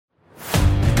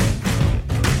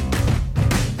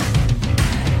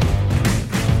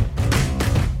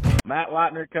Matt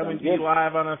Lautner coming to you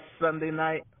live on a Sunday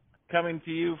night, coming to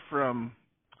you from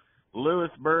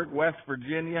Lewisburg, West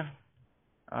Virginia,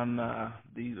 on the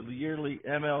yearly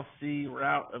MLC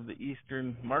route of the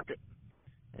Eastern Market.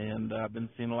 And I've been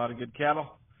seeing a lot of good cattle.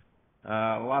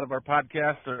 A lot of our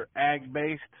podcasts are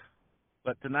ag-based,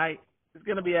 but tonight it's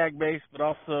going to be ag-based, but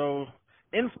also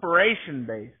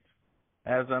inspiration-based,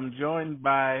 as I'm joined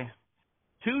by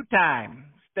two-time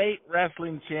state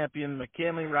wrestling champion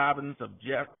McKinley Robbins of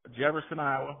Jefferson,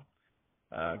 Iowa,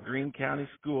 Greene County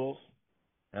Schools,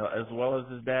 as well as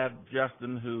his dad,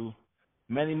 Justin, who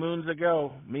many moons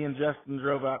ago, me and Justin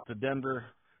drove out to Denver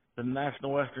to the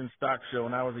National Western Stock Show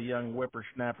when I was a young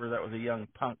whippersnapper that was a young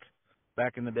punk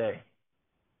back in the day.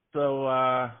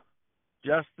 So,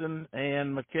 Justin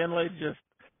and McKinley, just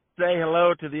say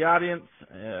hello to the audience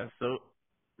so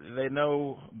they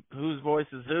know whose voice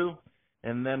is who,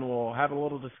 and then we'll have a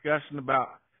little discussion about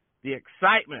the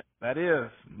excitement that is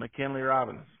McKinley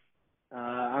Robbins.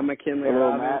 I'm McKinley Hello,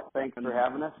 Robbins. Matt. Thanks for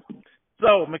having us.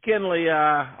 So, McKinley,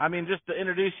 just to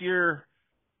introduce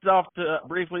yourself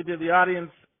briefly to the audience,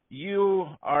 you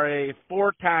are a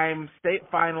 4-time state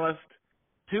finalist,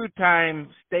 2-time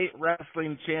state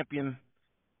wrestling champion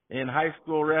in high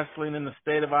school wrestling in the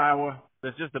state of Iowa.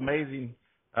 It's just amazing,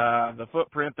 the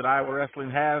footprint that Iowa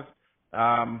wrestling has.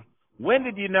 When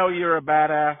did you know you were a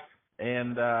badass,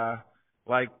 and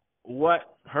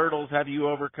what hurdles have you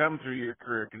overcome through your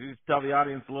career? Could you just tell the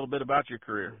audience a little bit about your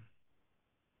career?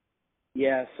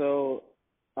 Yeah, so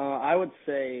I would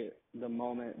say the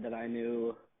moment that I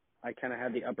knew I kind of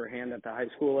had the upper hand at the high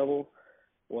school level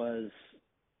was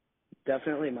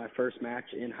definitely my first match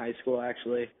in high school,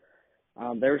 actually.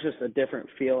 There was just a different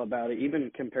feel about it,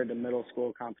 even compared to middle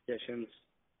school competitions.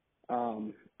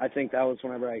 I think that was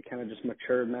whenever I kind of just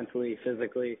matured mentally,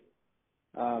 physically,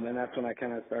 and that's when I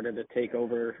kind of started to take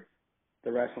over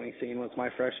the wrestling scene. Was my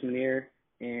freshman year,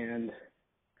 and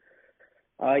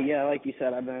yeah, like you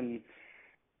said, I've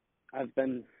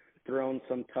been thrown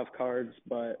some tough cards,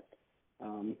 but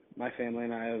my family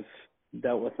and I have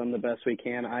dealt with them the best we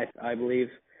can, I believe,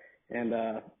 and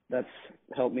that's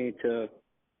helped me to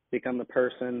become the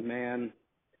person, man,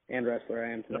 and wrestler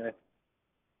I am today. Yep.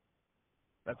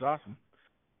 That's awesome.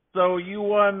 So you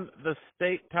won the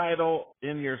state title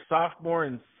in your sophomore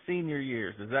and senior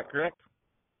years, is that correct?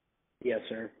 Yes,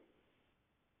 sir.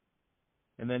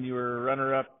 And then you were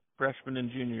runner-up freshman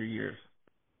and junior years.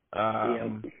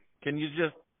 Yep. Can you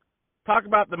just talk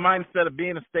about the mindset of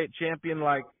being a state champion,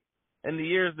 like in the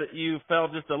years that you fell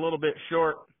just a little bit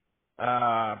short?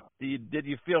 Did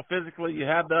you feel physically you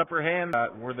had the upper hand?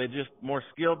 Were they just more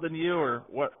skilled than you, or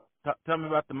what? Tell me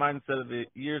about the mindset of the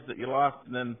years that you lost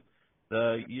and then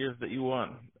the years that you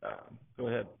won. Go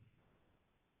ahead.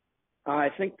 I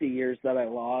think the years that I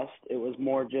lost, it was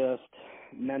more just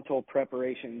mental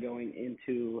preparation going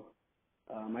into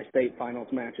my state finals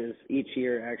matches each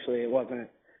year. Actually, it wasn't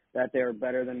that they were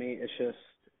better than me. It's just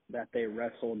that they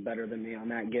wrestled better than me on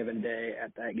that given day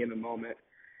at that given moment.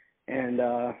 And,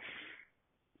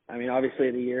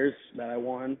 obviously the years that I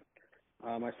won,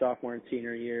 my sophomore and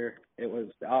senior year, it was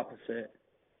the opposite.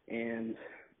 And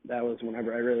that was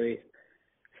whenever I really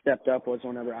stepped up, was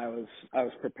whenever I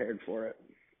was prepared for it.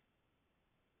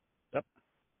 Yep.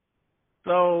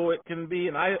 So it can be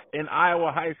in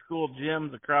Iowa high school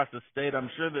gyms across the state. I'm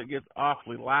sure that it gets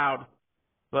awfully loud,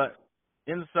 but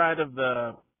inside of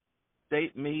the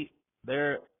state meet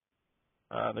there,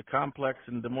 the complex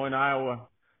in Des Moines, Iowa,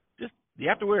 do you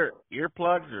have to wear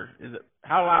earplugs, or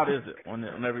how loud is it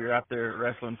whenever you're out there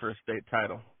wrestling for a state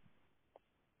title?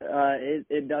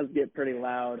 It does get pretty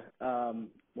loud.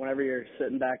 Whenever you're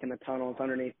sitting back in the tunnels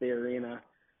underneath the arena,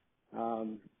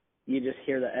 you just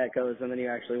hear the echoes, and then you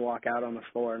actually walk out on the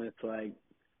floor, and it's like,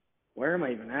 where am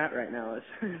I even at right now?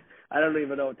 I don't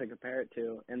even know what to compare it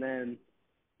to. And then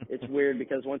it's weird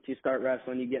because once you start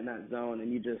wrestling, you get in that zone,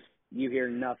 and you hear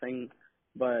nothing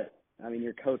but,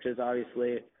 your coaches,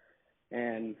 obviously.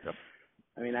 And, yep.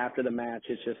 After the match,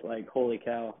 it's just like, holy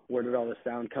cow, where did all this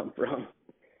sound come from?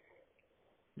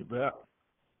 You bet.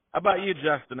 How about you,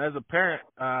 Justin? As a parent,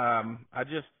 I'm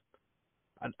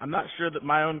not sure that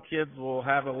my own kids will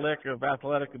have a lick of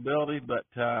athletic ability, but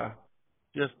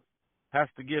just has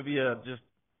to give you just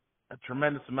a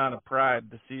tremendous amount of pride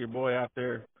to see your boy out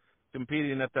there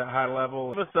competing at that high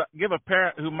level. Give a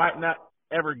parent who might not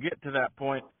ever get to that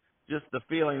point just the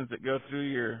feelings that go through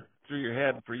your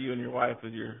head for you and your wife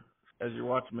as you're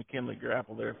watching McKinley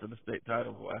grapple there for the state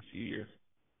title the last few years.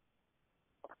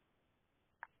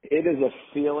 It is a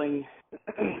feeling.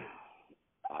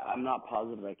 I'm not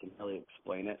positive I can really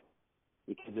explain it,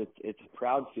 because it's a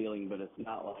proud feeling, but it's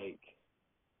not like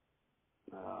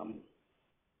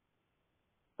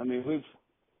I mean, we've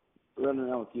run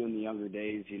around with you in the younger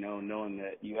days, you know, knowing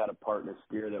that you had a partner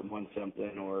steer that won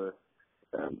something, or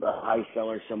a high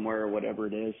seller somewhere, or whatever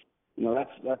it is. You know,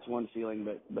 that's one feeling,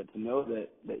 but to know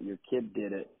that your kid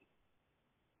did it,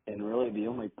 and really the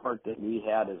only part that we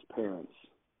had as parents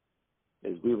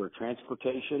is we were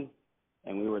transportation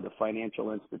and we were the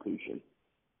financial institution,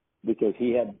 because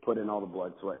he had to put in all the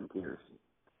blood, sweat, and tears.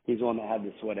 He's the one that had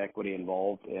the sweat equity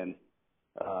involved, and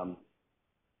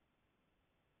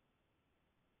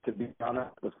to be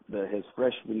honest, his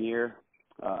freshman year,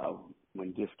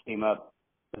 when he just came up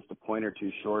just a point or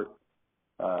two short,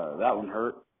 that one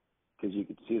hurt, because you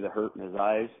could see the hurt in his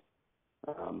eyes.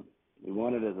 He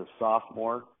won it as a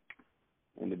sophomore,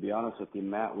 and to be honest with you,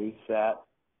 Matt, we sat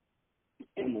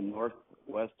in the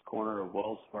northwest corner of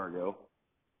Wells Fargo,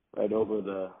 right over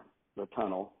the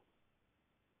tunnel,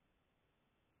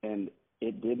 and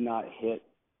it did not hit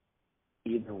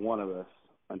either one of us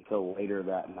until later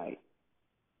that night.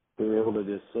 We were able to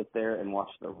just sit there and watch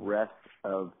the rest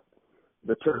of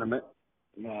the tournament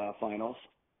finals.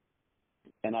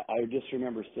 And I just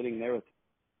remember sitting there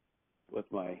with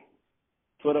my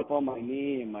foot up on my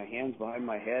knee and my hands behind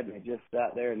my head, and I just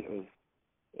sat there, and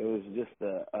it was just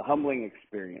a humbling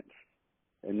experience.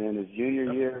 And then his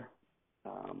junior year,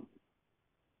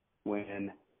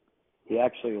 when he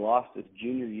actually lost his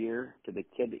junior year to the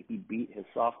kid that he beat his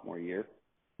sophomore year,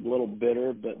 a little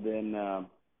bitter, but then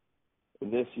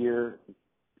this year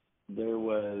there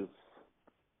was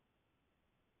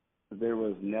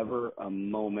never a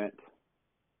moment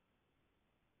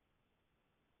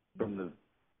from the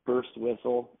first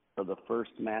whistle of the first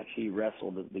match he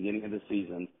wrestled at the beginning of the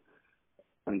season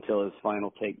until his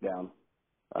final takedown.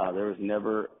 There was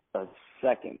never a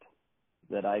second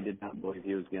that I did not believe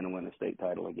he was going to win a state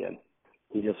title again.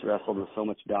 He just wrestled with so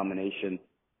much domination,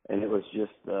 and it was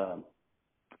just the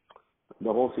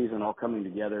whole season all coming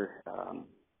together.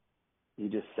 You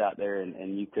just sat there,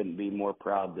 and you couldn't be more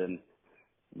proud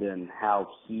than how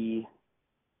he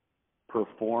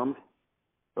performed,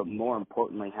 but more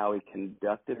importantly, how he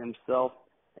conducted himself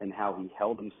and how he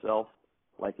held himself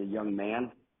like a young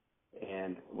man,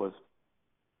 and was,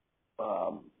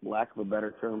 lack of a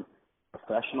better term,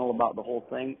 professional about the whole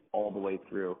thing all the way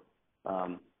through.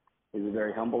 He's a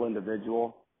very humble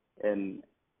individual, and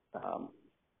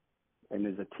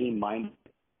is a team-minded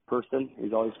person.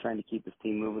 He's always trying to keep his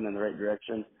team moving in the right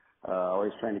direction,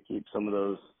 always trying to keep some of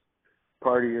those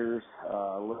partiers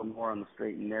a little more on the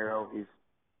straight and narrow. He's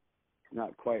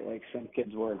not quite like some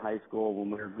kids were in high school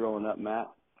when we were growing up, Matt.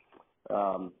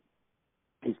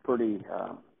 He's pretty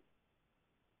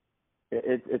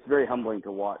it's very humbling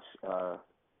to watch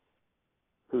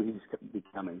who he's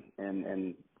becoming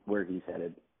and where he's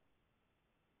headed.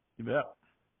 You bet.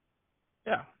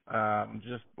 Yeah,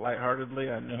 just lightheartedly,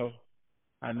 I know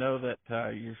that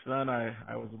your son,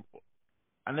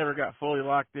 I never got fully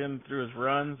locked in through his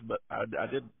runs, but I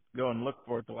did go and look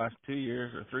for it the last 2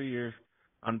 years or 3 years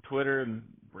on Twitter, and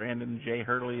Brandon J.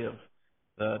 Hurley of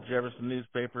the Jefferson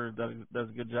newspaper does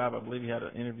a good job. I believe he had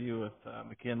an interview with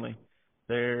McKinley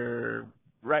there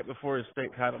right before his state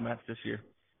title match this year,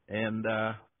 and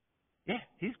yeah,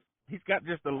 he's got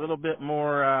just a little bit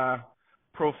more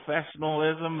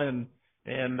professionalism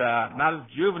and not as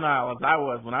juvenile as I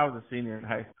was when I was a senior in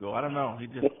high school. I don't know. He's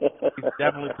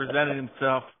definitely presented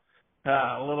himself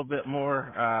a little bit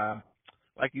more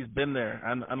like he's been there,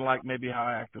 unlike maybe how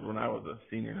I acted when I was a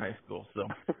senior in high school. So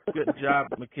good job,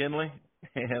 McKinley.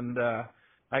 And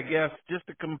I guess just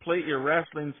to complete your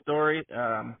wrestling story,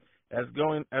 as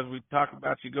we talk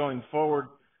about you going forward,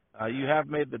 you have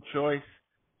made the choice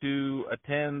to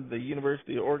attend the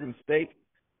University of Oregon State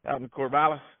out in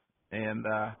Corvallis, and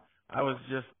I was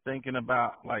just thinking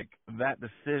about like that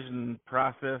decision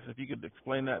process. If you could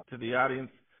explain that to the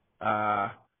audience.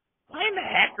 Why in the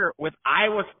heck are, with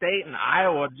Iowa State and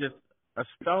Iowa just a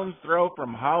stone's throw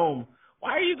from home,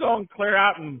 why are you going clear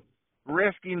out and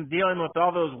risking dealing with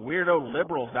all those weirdo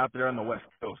liberals out there on the West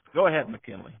Coast? Go ahead,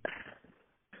 McKinley.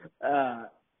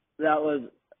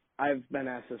 I've been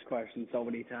asked this question so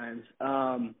many times.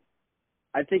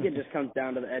 I think it just comes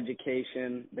down to the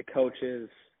education, the coaches,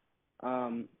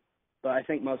 but I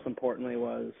think most importantly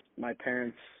was my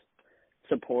parents'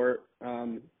 support.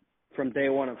 From day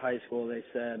one of high school, they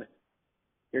said,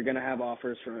 you're going to have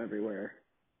offers from everywhere.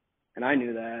 And I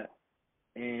knew that,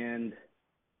 and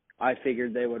I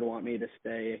figured they would want me to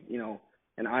stay,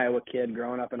 an Iowa kid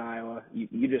growing up in Iowa.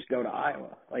 You just go to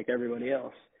Iowa like everybody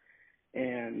else.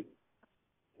 And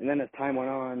then as time went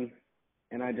on,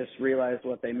 and I just realized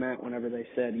what they meant whenever they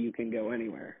said you can go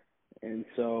anywhere. And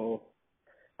so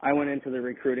I went into the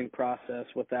recruiting process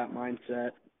with that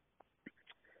mindset.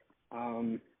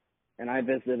 And I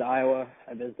visited Iowa,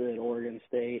 I visited Oregon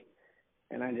State,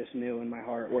 and I just knew in my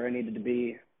heart where I needed to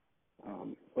be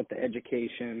with the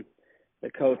education,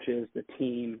 the coaches, the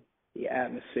team, the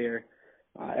atmosphere.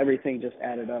 Everything just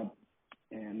added up,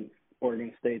 and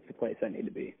Oregon State's the place I need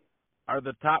to be. Are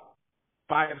the top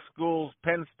 5 schools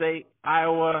Penn State,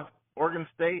 Iowa, Oregon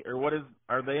State, or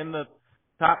are they in the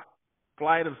top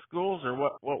flight of schools, or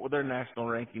what would their national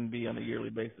ranking be on a yearly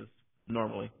basis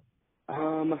normally?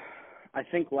 I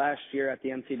think last year at the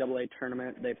NCAA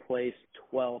tournament they placed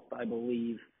 12th, I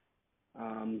believe.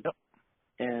 Yep.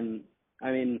 And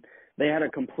I mean, they had a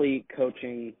complete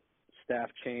coaching staff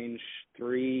change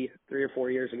 3 or 4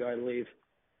 years ago, I believe.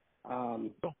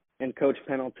 Cool. And Coach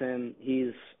Pendleton,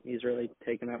 he's really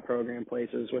taken that program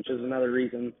places, which is another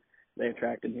reason they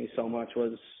attracted me so much.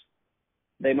 Was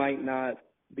they might not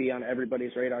be on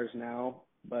everybody's radars now,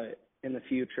 but in the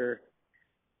future,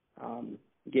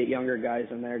 get younger guys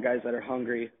in there, guys that are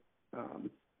hungry.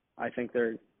 I think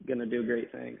they're going to do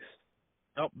great things.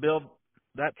 Help build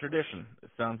that tradition,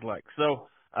 it sounds like. So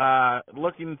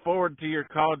looking forward to your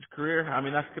college career. I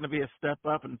mean, that's going to be a step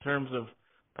up in terms of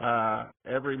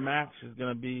every match is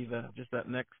going to be just that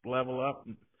next level up,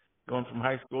 going from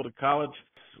high school to college.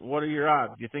 What are your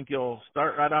odds? Do you think you'll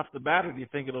start right off the bat, or do you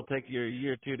think it'll take you a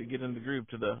year or two to get in the groove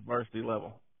to the varsity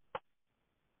level?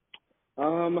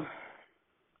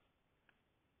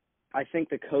 I think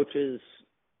the coaches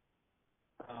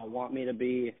want me to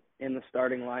be in the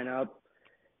starting lineup,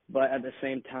 but at the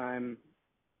same time,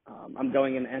 I'm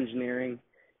going in engineering,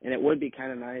 and it would be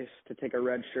kind of nice to take a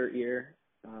redshirt year,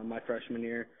 my freshman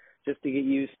year, just to get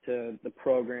used to the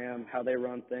program, how they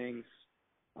run things.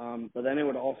 But then it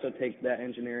would also take that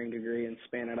engineering degree and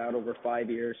span it out over 5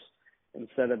 years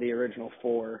instead of the original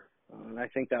 4. And I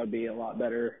think that would be a lot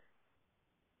better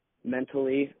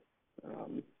mentally,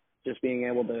 just being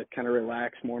able to kind of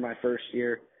relax more my first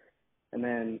year and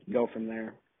then go from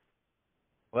there.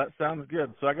 Well, that sounds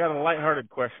good. So I got a lighthearted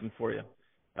question for you.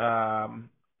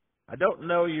 I don't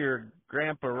know your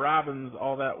Grandpa Robbins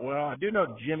all that well. I do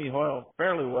know Jimmy Hoyle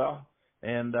fairly well,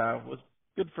 and was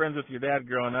good friends with your dad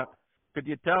growing up. Could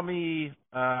you tell me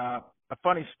a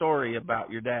funny story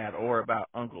about your dad or about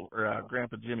Uncle or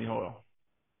Grandpa Jimmy Hoyle?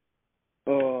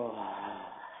 Oh,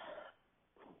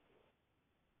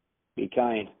 Be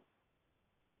kind.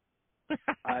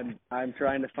 I'm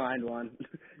trying to find one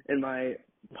in my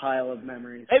pile of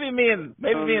memories. Maybe me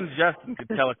and Justin could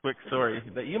tell a quick story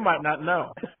that you might not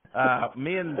know.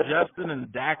 Me and Justin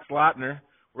and Dax Lautner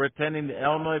were attending the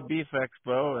Illinois Beef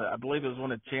Expo. I believe it was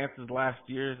one of Chance's last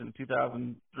years in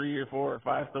 2003 or 4 or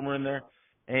 5, somewhere in there.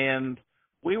 And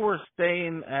we were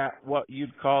staying at what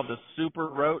you'd call the Super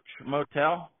Roach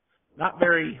Motel. Not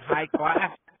very high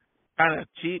class, kind of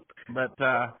cheap, but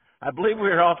I believe we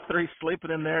were all 3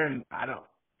 sleeping in there, and I don't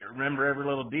remember every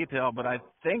little detail, but I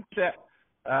think that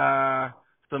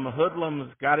some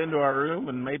hoodlums got into our room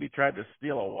and maybe tried to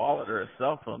steal a wallet or a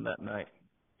cell phone that night.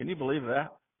 Can you believe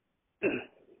that?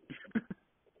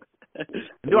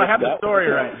 Do I have the story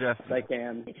right, Justin? I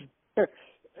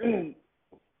can.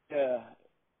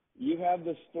 You have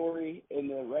the story in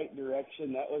the right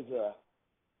direction. That was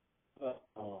a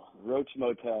Roach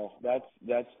Motel.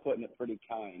 That's putting it pretty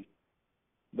kind.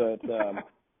 But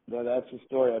that's a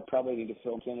story I probably need to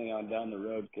film something on down the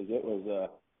road, because it was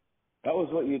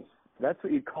that's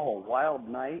what you'd call a wild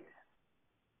night,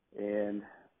 and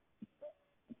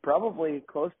probably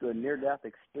close to a near-death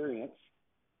experience.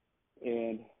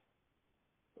 And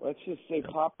let's just say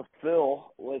Papa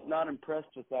Phil was not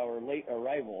impressed with our late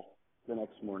arrival the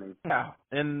next morning. Yeah.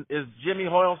 And is Jimmy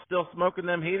Hoyle still smoking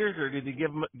them heaters, or did he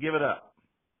give it up?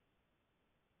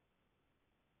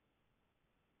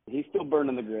 He's still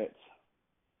burning the grits.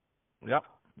 Yep.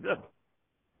 Good.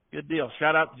 Good deal.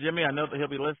 Shout out to Jimmy. I know that he'll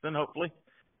be listening, hopefully.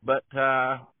 But,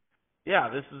 yeah,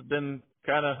 this has been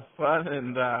kind of fun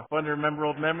and fun to remember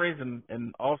old memories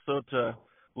and also to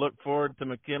look forward to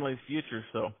McKinley's future.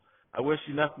 So I wish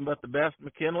you nothing but the best,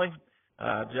 McKinley.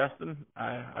 Justin,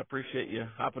 I appreciate you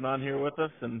hopping on here with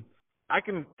us. And I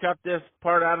can cut this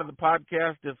part out of the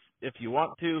podcast if you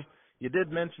want to. You did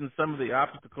mention some of the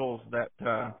obstacles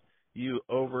that you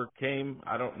overcame.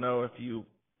 I don't know if you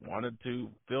wanted to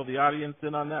fill the audience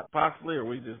in on that possibly, or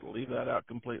we just leave that out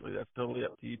completely. That's totally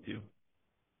up to you two.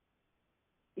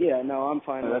 Yeah, no, I'm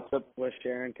fine with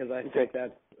sharing, because I think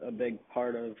that's a big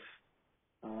part of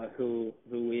who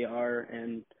we are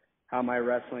and how my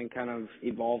wrestling kind of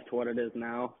evolved to what it is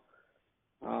now.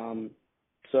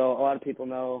 So a lot of people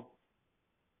know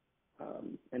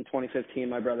in 2015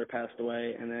 my brother passed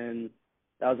away, and then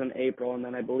that was in April, and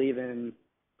then I believe in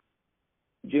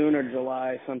June or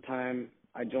July sometime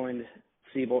I joined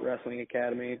Sebolt Wrestling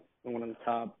Academy, one of the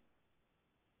top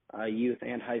youth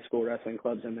and high school wrestling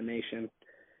clubs in the nation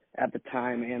at the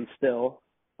time and still.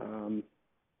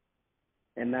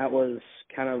 And that was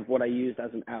kind of what I used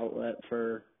as an outlet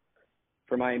for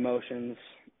my emotions.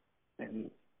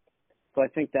 And so I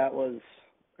think that was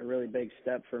a really big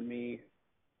step for me.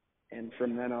 And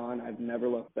from then on, I've never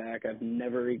looked back. I've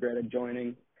never regretted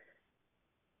joining.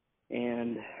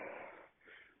 And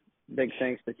big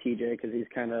thanks to TJ, because he's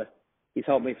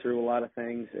helped me through a lot of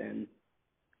things. And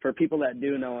for people that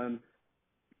do know him,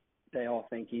 they all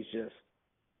think he's just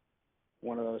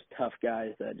one of those tough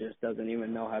guys that just doesn't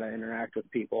even know how to interact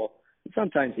with people. And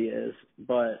sometimes he is,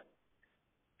 but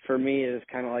for me, it's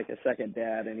kind of like a second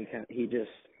dad, and he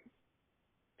just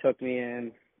took me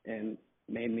in and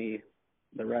made me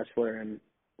the wrestler and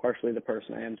partially the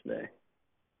person I am today.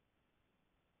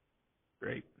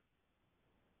 Great.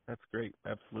 That's great.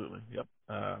 Absolutely. Yep.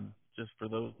 Just for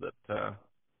those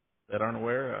that aren't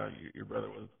aware, your brother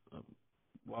was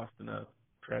lost in a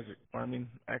tragic farming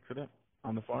accident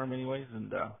on the farm anyways.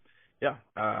 And,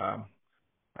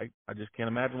 I just can't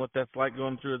imagine what that's like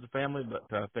going through as a family, but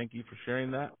thank you for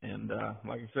sharing that. And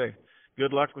like I say,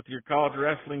 good luck with your college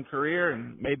wrestling career,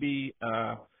 and maybe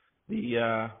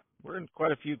we're in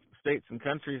quite a few states and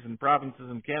countries and provinces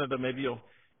in Canada. Maybe you'll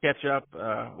catch up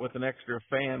with an extra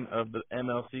fan of the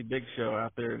MLC Big Show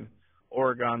out there in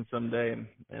Oregon someday,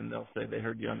 and they'll say they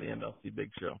heard you on the MLC Big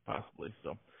Show, possibly.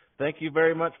 So thank you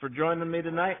very much for joining me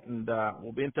tonight, and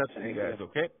we'll be in touch with you guys,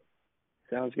 okay?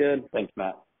 Sounds good. Thanks,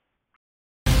 Matt.